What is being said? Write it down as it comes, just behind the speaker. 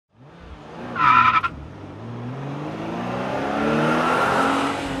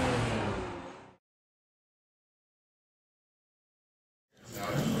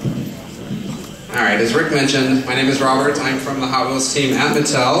as Rick mentioned, my name is Robert. I'm from the Hot Wheels team at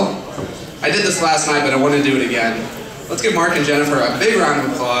Mattel. I did this last night, but I want to do it again. Let's give Mark and Jennifer a big round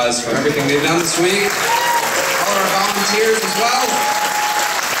of applause for everything they've done this week. All our volunteers as well.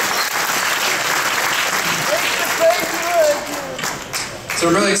 So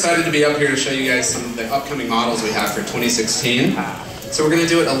I'm really excited to be up here to show you guys some of the upcoming models we have for 2016. So we're going to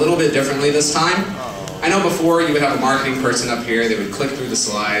do it a little bit differently this time. I know before you would have a marketing person up here, they would click through the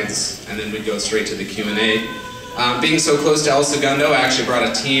slides, and then we'd go straight to the Q&A. Being so close to El Segundo, I actually brought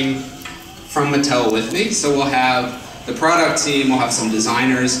a team from Mattel with me. So we'll have the product team, we'll have some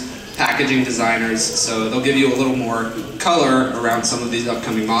designers, packaging designers, so they'll give you a little more color around some of these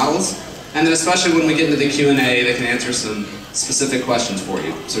upcoming models. And then especially when we get into the Q&A, they can answer some specific questions for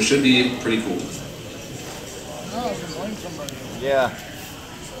you. So it should be pretty cool. Yeah.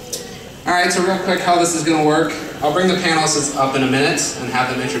 Alright, so real quick how this is going to work. I'll bring the panelists up in a minute and have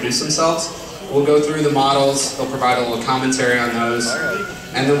them introduce themselves. We'll go through the models, they'll provide a little commentary on those,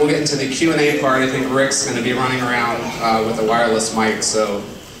 and then we'll get into the Q&A part. I think Rick's going to be running around with a wireless mic, so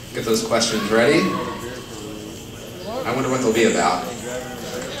get those questions ready. I wonder what they'll be about.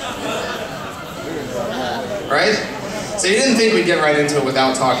 Right? So you didn't think we'd get right into it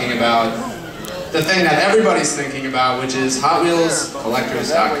without talking about the thing that everybody's thinking about, which is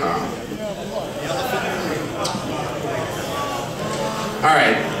HotWheelsCollectors.com.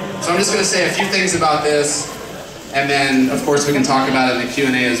 Alright, so I'm just going to say a few things about this, and then of course we can talk about it in the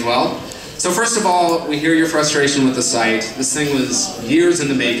Q&A as well. So first of all, we hear your frustration with the site. This thing was years in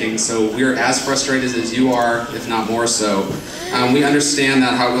the making, so we're as frustrated as you are, if not more so. We understand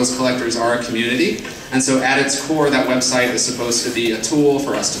that Hot Wheels collectors are a community, and so at its core, that website is supposed to be a tool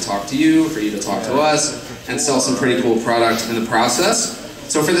for us to talk to you, for you to talk to us, and sell some pretty cool product in the process.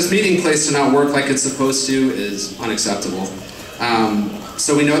 So for this meeting place to not work like it's supposed to is unacceptable.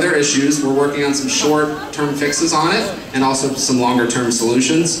 So we know there are issues. We're working on some short-term fixes on it, and also some longer-term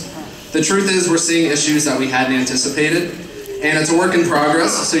solutions. The truth is we're seeing issues that we hadn't anticipated, and it's a work in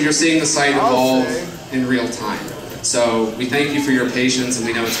progress, so you're seeing the site evolve in real time. So we thank you for your patience, and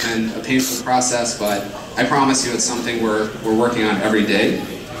we know it's been a painful process, but I promise you it's something we're working on every day.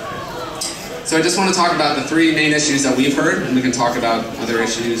 So I just want to talk about the three main issues that we've heard, and we can talk about other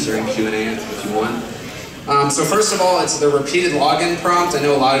issues during Q&A if you want. So first of all, it's the repeated login prompt. I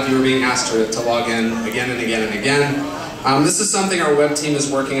know a lot of you are being asked to log in again and again and again. This is something our web team is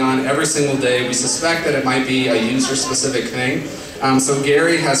working on every single day. We suspect that it might be a user-specific thing. So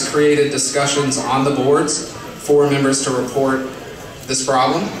Gary has created discussions on the boards for members to report this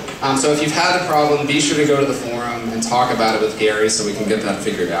problem. So if you've had the problem, be sure to go to the forum and talk about it with Gary so we can get that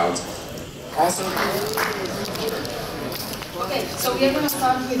figured out. Also, okay, so we are going to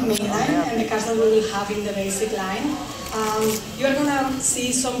start with mainline and the cards that we will have in the basic line. You are going to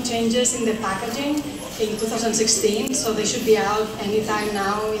see some changes in the packaging in 2016, so they should be out anytime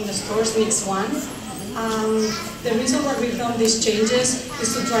now in the stores, next one. The reason why we've done these changes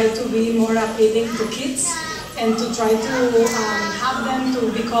is to try to be more appealing to kids and to try to have them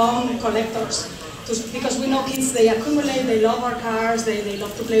to become collectors. Because we know kids, they accumulate, they love our cars, they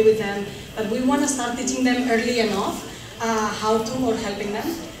love to play with them, but we want to start teaching them early enough how to, or helping them,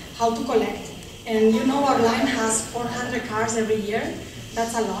 how to collect. And you know our line has 400 cars every year.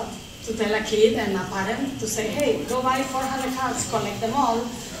 That's a lot to tell a kid and a parent to say, hey, go buy 400 cars, collect them all.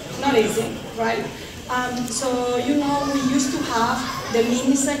 Not easy, right? So you know we used to have the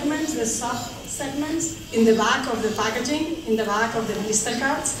mini segments, the sub-segments in the back of the packaging, in the back of the blister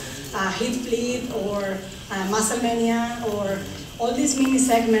cards, Heat Fleet or Muscle Mania or all these mini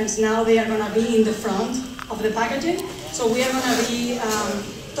segments. Now they are going to be in the front of the packaging. So we are going to be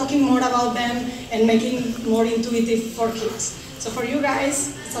talking more about them and making more intuitive for kids. So for you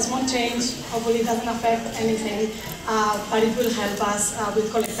guys, it's a small change. Hopefully it doesn't affect anything, but it will help us with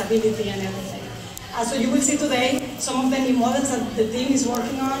collectability and everything. So you will see today some of the new models that the team is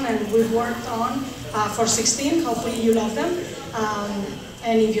working on and we've worked on for 16. Hopefully you love them.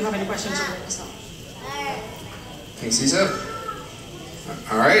 And if you have any questions, you let us know. Thanks, Isa.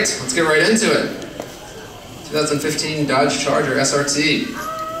 All right, let's get right into it. 2015 Dodge Charger SRT.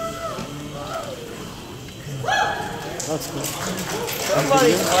 That's cool.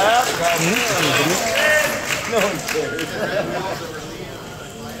 Somebody clap. No one cares.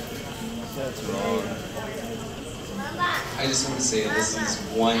 That's wrong. I just want to say this is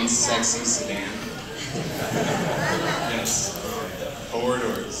one sexy sedan. Yes. 4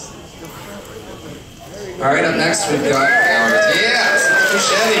 doors. All right, up next we've got our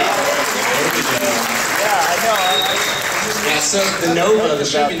Chevy. I know. Yeah, so the Nova, the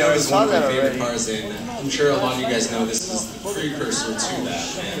Chevy Nova is one of my I saw that favorite already. cars, and I'm sure a lot of you guys know this is the precursor to that,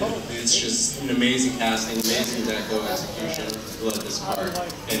 and it's just an amazing casting, amazing deco execution. I love this car,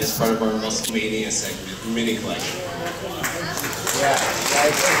 and it's part of our Muscle Mania segment, mini collection. Yeah,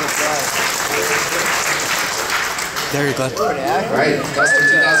 I think it's right. There you go. Right, custom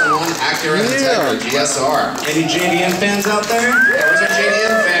 2001 Acura Integra GSR. Any JDM fans out there? Yeah, those are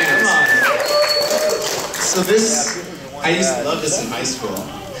JDM fans. Come on. So this, I used to love this in high school.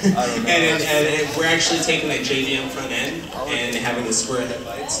 and we're actually taking that JDM front end and having the square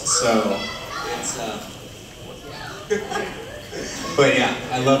headlights. So it's, but yeah,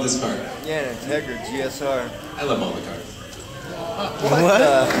 I love this car. Yeah, an Integra GSR. I love all the cars. What?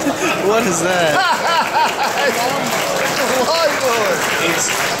 What is that? It's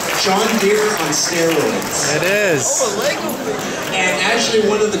John Deere on steroids. It is. And actually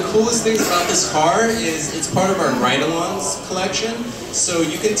one of the coolest things about this car is it's part of our ride-alongs collection. So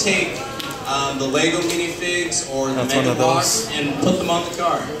you can take the Lego minifigs or the Mega Box and put them on the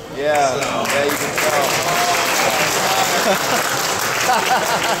car. Yeah, so. yeah, you can tell.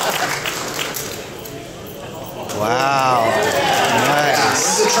 Wow. Nice.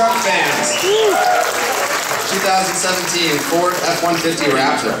 Where's the truck fans? 2017 Ford F-150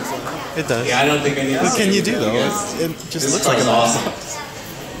 Raptor. It does. Yeah, I don't think I need to What see can you it. do though? It just looks like an awesome.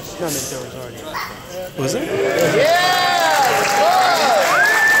 Was it?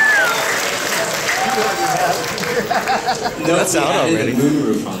 No, That's out already.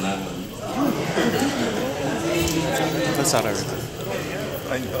 Moonroof on that one. That's out already.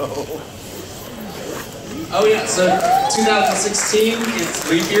 I know. Oh yeah, so 2016, it's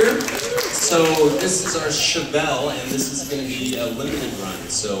leap year. So this is our Chevelle, and this is going to be a limited run.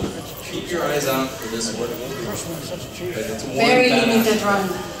 So keep your eyes out for this one. But it's one Very badass. limited run.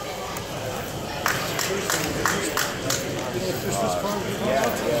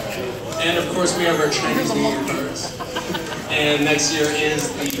 And of course we have our Chinese New Year cars. And next year is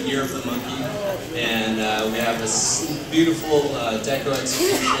the Year of the Monkey. And we have this beautiful deco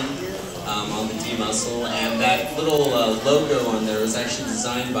execution on the D-Muscle. And that little logo on there was actually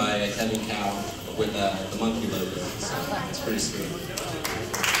designed by Kevin Cow with the monkey logo. So it's pretty sweet.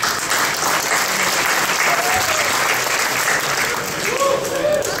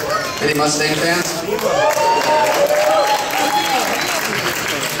 Any Mustang fans?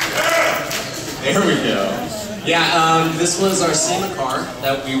 There we go. Yeah, this was our SEMA car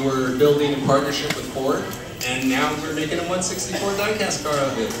that we were building in partnership with Ford, and now we're making a 164 diecast car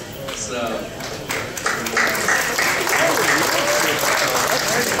of it. So.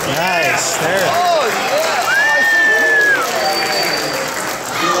 Nice. There. Oh, yeah.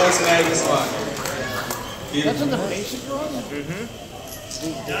 He loves Magnus Walker. That's in the basic drawing? Mm-hmm.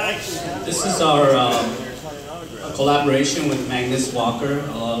 This is our a collaboration with Magnus Walker.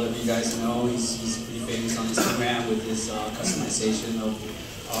 A lot of you guys know he's pretty famous on Instagram with his customization of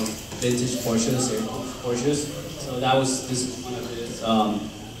vintage Porsches, airport Porsches. So that was this one of his.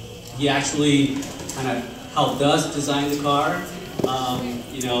 He actually kind of helped us design the car,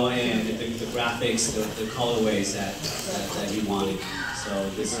 you know, and the graphics, the colorways that he wanted. So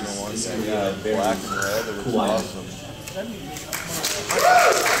this is really a very black and red. It was cool item. awesome.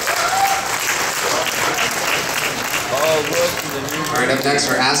 All right, up next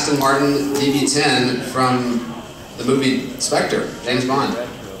are Aston Martin DB10 from the movie Spectre, James Bond. The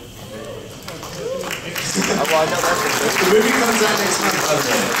movie comes out next month, by the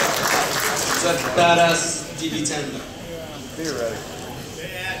way. It's a badass DB10. Theoretically.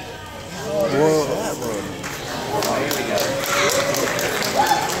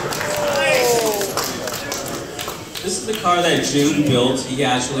 This is the car that June built. He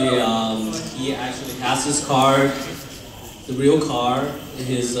actually has this car, the real car, in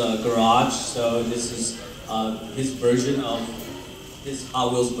his garage. So this is his version of his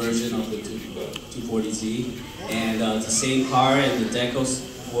Hot Wheels version of the 240Z, and the same car and the decals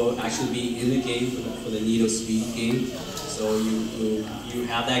will actually be in the game for the Need of Speed game. So you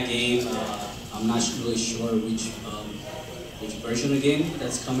have that game. I'm not really sure which version of the game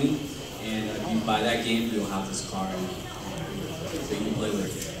that's coming. And if you buy that game, you'll have this car, and so you can play with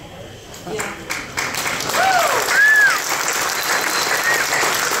it. Yeah.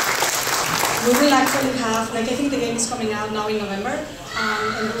 We will actually have, like I think the game is coming out now in November,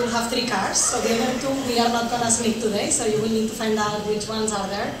 and we will have 3 cars. So the other 2 we are not going to sneak today, so you will need to find out which ones are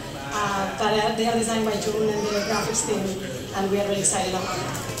there. But they are designed by June and the graphics team, and we are very excited about it.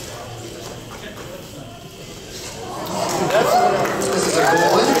 This is a cool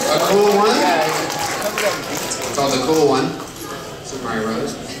one. A cool one. It's called the cool one. Super Mario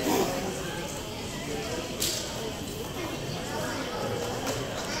Bros.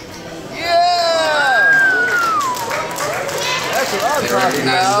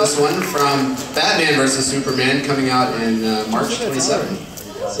 recognize this one from Batman vs. Superman coming out in March 27th.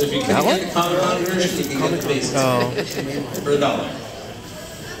 So if you can get the Comic-Con version, you can get the basics for $1.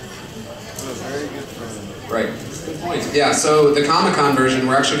 Right. Good point. Yeah, so the Comic-Con version,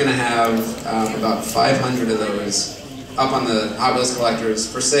 we're actually going to have about 500 of those up on the Hot Wheels Collectors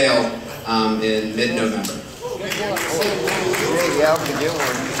for sale in mid-November. Yeah, we can get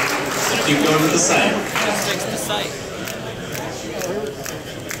one. So keep going to the site. Fix the site.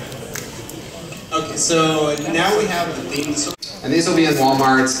 Okay, so now we have the themes. And these will be in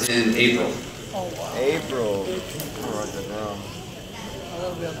Walmart in April. April. I'll write that down.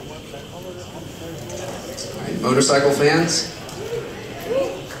 All right, motorcycle fans?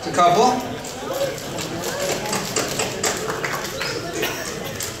 A couple.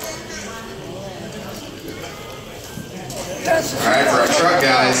 Alright, for our truck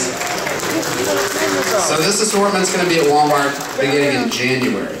guys. So this assortment's going to be at Walmart beginning in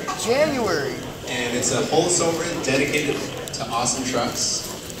January. January. And it's a whole assortment dedicated to awesome trucks.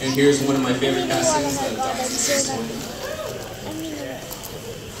 And here's one of my favorite castings, the 2016 one.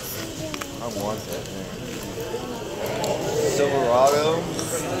 I want that thing. Silverado.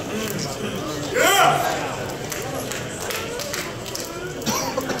 Yeah!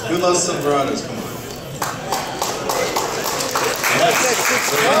 Who loves Silverados? Come on.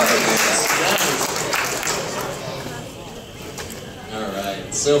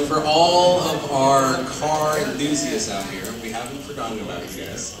 Alright, so for all of our car enthusiasts out here, we haven't forgotten about you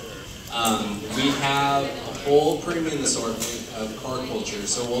guys. We have a whole premium assortment of car culture,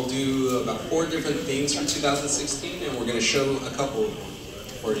 so we'll do about 4 different themes for 2016, and we're going to show a couple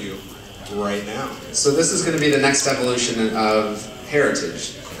for you right now. So this is going to be the next evolution of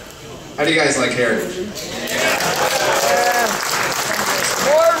Heritage. How do you guys like Heritage?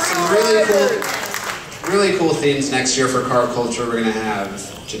 Some really cool themes next year for car culture. We're going to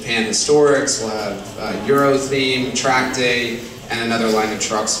have Japan Historics, we'll have Euro theme, Track Day, and another line of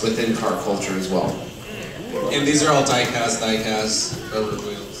trucks within car culture as well. And these are all die-cast, rubber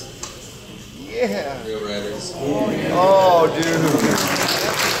wheels. Yeah. Real riders. Oh, dude.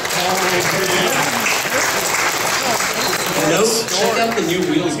 Check out the new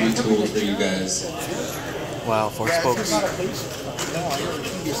wheels we tooled for you guys. Wow, 4 spokes.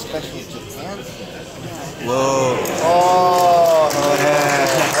 Whoa. Oh,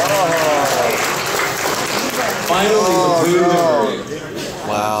 Finally, the blue livery.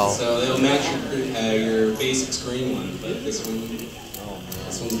 Wow. So they'll match your basic screen one, but this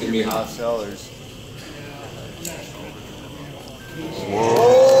one's gonna be hot. sellers. Whoa.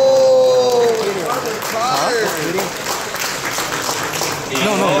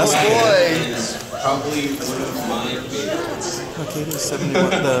 No, that's is probably one of my favorites. Okay, the 71,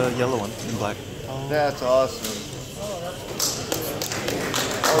 the yellow one in black. That's awesome.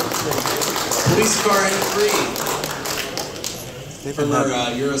 Police car M3 They've from been our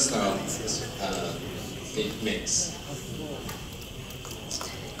having- Euro style mix.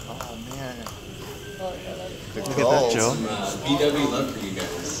 Oh, man. Look at that, Joe. Some VW love for you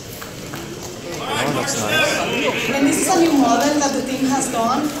guys. Oh, looks nice. And this is a new model that the team has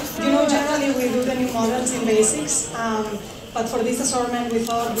done. You know, generally we do the new models in basics, but for this assortment we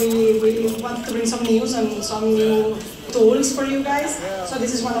thought we wanted to bring some news and some new tools for you guys. So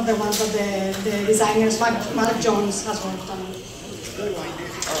this is one of the ones that the designers, Mark Jones, has worked on.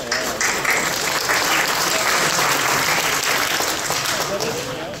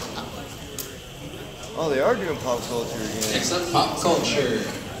 Oh, they are doing pop culture again. Next up, pop culture.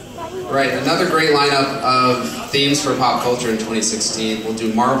 Right, another great lineup of themes for pop culture in 2016. We'll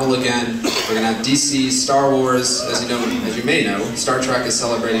do Marvel again. We're going to have DC, Star Wars, as you may know. Star Trek is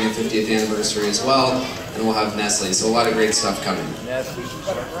celebrating a 50th anniversary as well, and we'll have Nestle. So a lot of great stuff coming.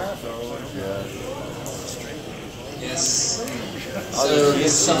 Yes. So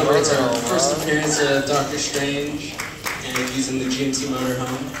this celebrates our first appearance of Doctor Strange and using the GMC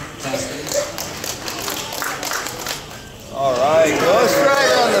motorhome casting. All right, Ghost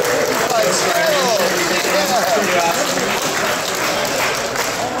Rider on the 55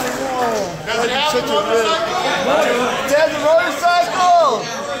 Such a good. Dad's a motorcycle!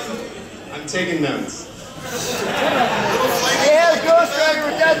 I'm taking notes. They have Ghost Rider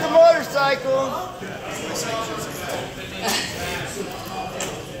with Dad's a motorcycle.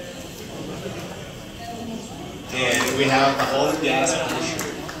 And we have the whole gas push.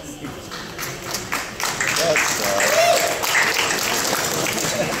 That's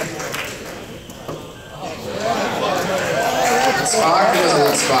Spock doesn't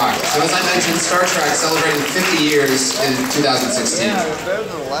look Spock. So as I mentioned, Star Trek celebrating 50 years in 2016. yeah, they're better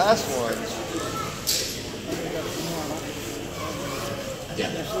than the last ones. Yeah.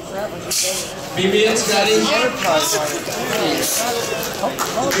 BB&T Daddy.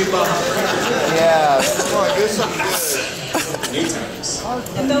 Yeah, come on, do something good. New times.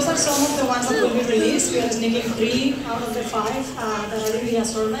 And those are some of the ones that will be released. We are sneaking 3 out of the 5 that are in the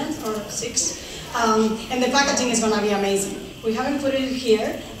assortment, or 6. And the packaging is going to be amazing. We haven't put it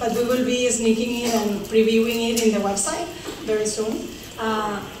here, but we will be sneaking it and previewing it in the website very soon.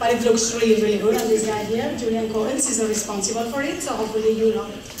 But it looks really, really good. And this guy here, Julian Coles, is responsible for it, so hopefully you love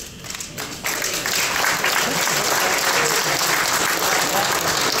it.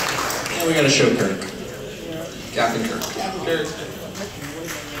 And we got to show Kirk. Captain Kirk.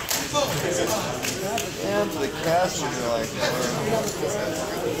 And the casters are like,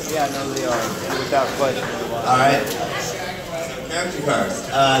 yeah, no, they are, without question. All right. Character cars.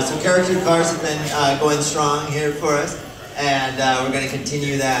 So character cars have been going strong here for us, and we're going to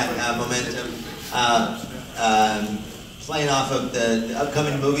continue that momentum, playing off of the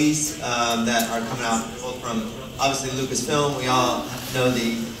upcoming movies that are coming out, both from obviously Lucasfilm. We all know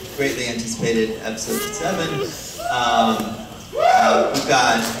the greatly anticipated Episode 7. We've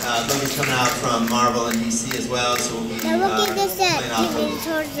got movies coming out from Marvel and DC as well, so we'll be playing off of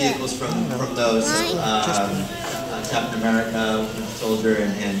vehicles from those. Captain America, Winter Soldier,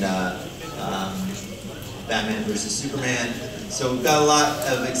 and Batman vs. Superman. So we've got a lot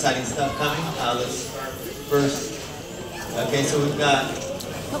of exciting stuff coming. Let's first. Okay, so we've got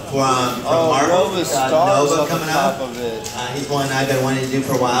from Marvel, we've got Nova coming out. He's one I've been wanting to do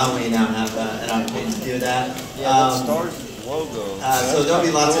for a while. We now have an opportunity to do that. Yeah, that Star's logo. So there'll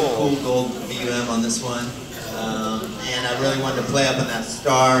be lots of cool gold BUM on this one. And I really wanted to play up on that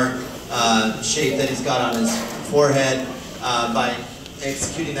star shape that he's got on his forehead by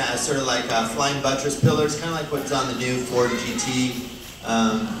executing that as sort of like flying buttress pillars, kind of like what's on the new Ford GT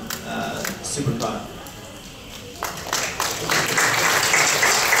supercar.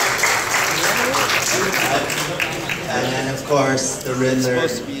 And then of course the Riddler,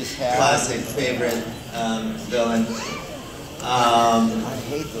 classic favorite villain.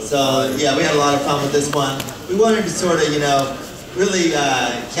 So yeah, we had a lot of fun with this one. We wanted to sort of, you know, really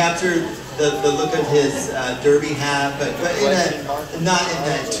capture the look of his derby hat, but not in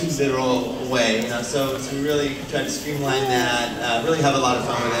that too literal way, you know. So we really tried to streamline that, really have a lot of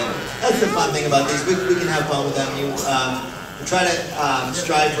fun with it. That's the fun thing about these. We can have fun with them. We try to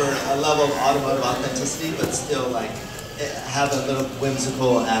strive for a level of automotive authenticity, but still like have a little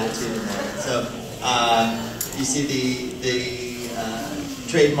whimsical attitude in there. So you see the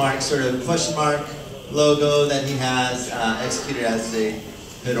trademark sort of question mark logo that he has executed as the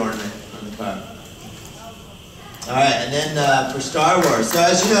hood ornament on the car. All right, and then for Star Wars. So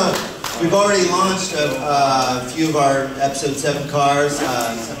as you know, we've already launched a few of our Episode 7 cars.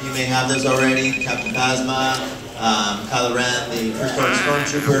 Some of you may have those already. Captain Phasma, Kylo Ren, the First Order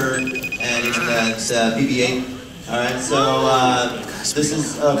Stormtrooper, and even the BB-8. All right, so this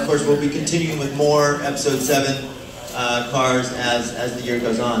is, of course, we'll be continuing with more Episode 7 cars as the year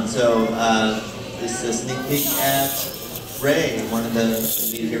goes on. So this is a sneak peek at Rey, one of the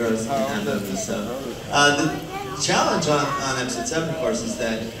lead heroes in that movie. So the challenge on Episode 7, of course, is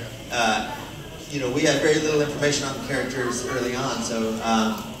that you know, we had very little information on the characters early on. So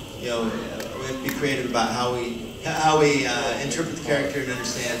you know, we have to be creative about how we interpret the character and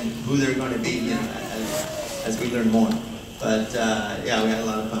understand who they're going to be, you know, as we learn more. But yeah, we had a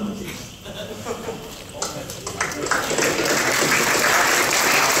lot of fun with these.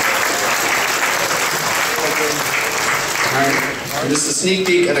 Alright, just a sneak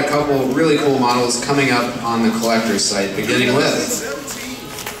peek at a couple really cool models coming up on the collector's site, beginning with...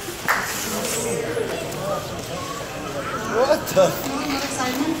 What the? No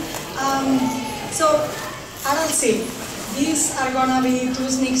excitement. So, RLC. These are gonna be 2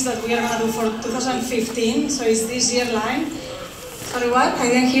 sneaks that we are gonna do for 2015, so it's this year line. Sorry, what? I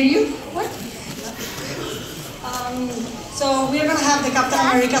didn't hear you. What? So we are gonna have the Captain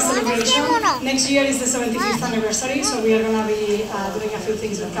America celebration. Next year is the 75th anniversary, so we are gonna be doing a few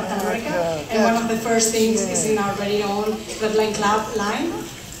things with Captain America. And one of the first things is in our very own Red Line Club line.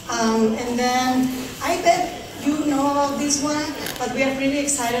 And then I bet you know about this one, but we are pretty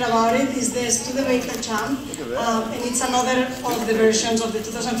excited about it. It's the Studebaker Champ, and it's another of the versions of the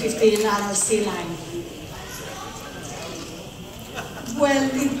 2015 RLC line. Well,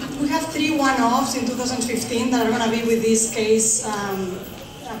 we have 3 one-offs in 2015 that are going to be with this case,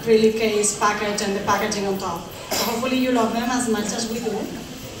 acrylic case package and the packaging on top. So hopefully you love them as much as we do.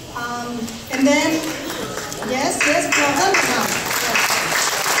 And then, yes, problem? No. Yes.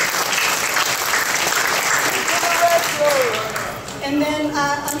 And then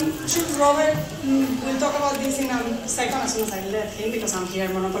I'm sure Robert will talk about this in a second as soon as I let him, because I'm here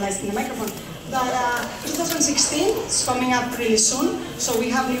monopolizing the microphone. But 2016 is coming up really soon, so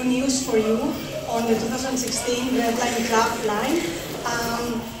we have new news for you on the 2016 Red Line Club line.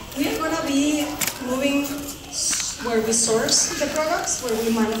 We are going to be moving where we source the products, where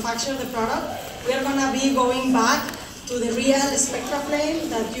we manufacture the product. We are going to be going back to the real Spectra flame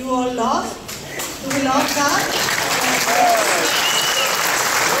that you all love. Do we love that?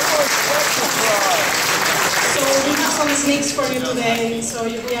 So we have some sneaks for you today, so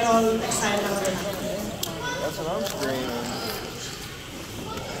we are all excited about it. That's what I'm screaming.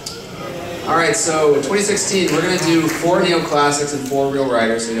 All right, so 2016, we're going to do 4 neoclassics and 4 real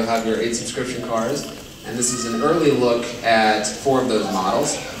riders, so you'll have your 8 subscription cars. And this is an early look at 4 of those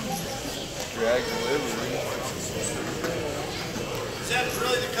models. Drag delivery. Is that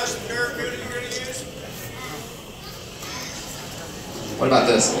really the custom Berikut you're going to use? What about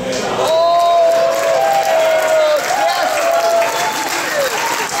this?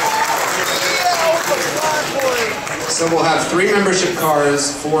 So we'll have 3 membership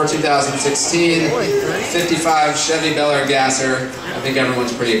cars for 2016, 55 Chevy Bel Air Gasser. I think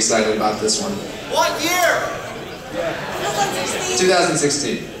everyone's pretty excited about this one. What year?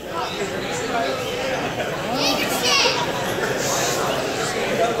 2016.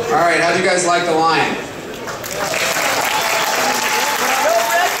 All right, how'd you guys like the line?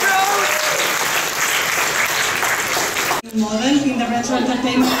 Model in the retro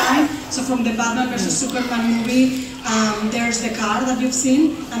entertainment line. So from the Batman vs Superman movie, there's the car that you've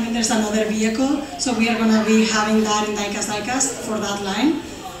seen, and then there's another vehicle. So we are going to be having that in diecast for that line.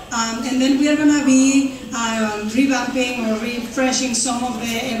 And then we are going to be revamping or refreshing some of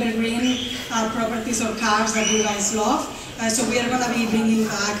the evergreen properties or cars that you guys love. So we are going to be bringing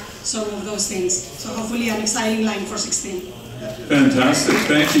back some of those things. So hopefully an exciting line for 16. Fantastic,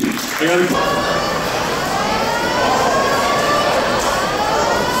 thank you.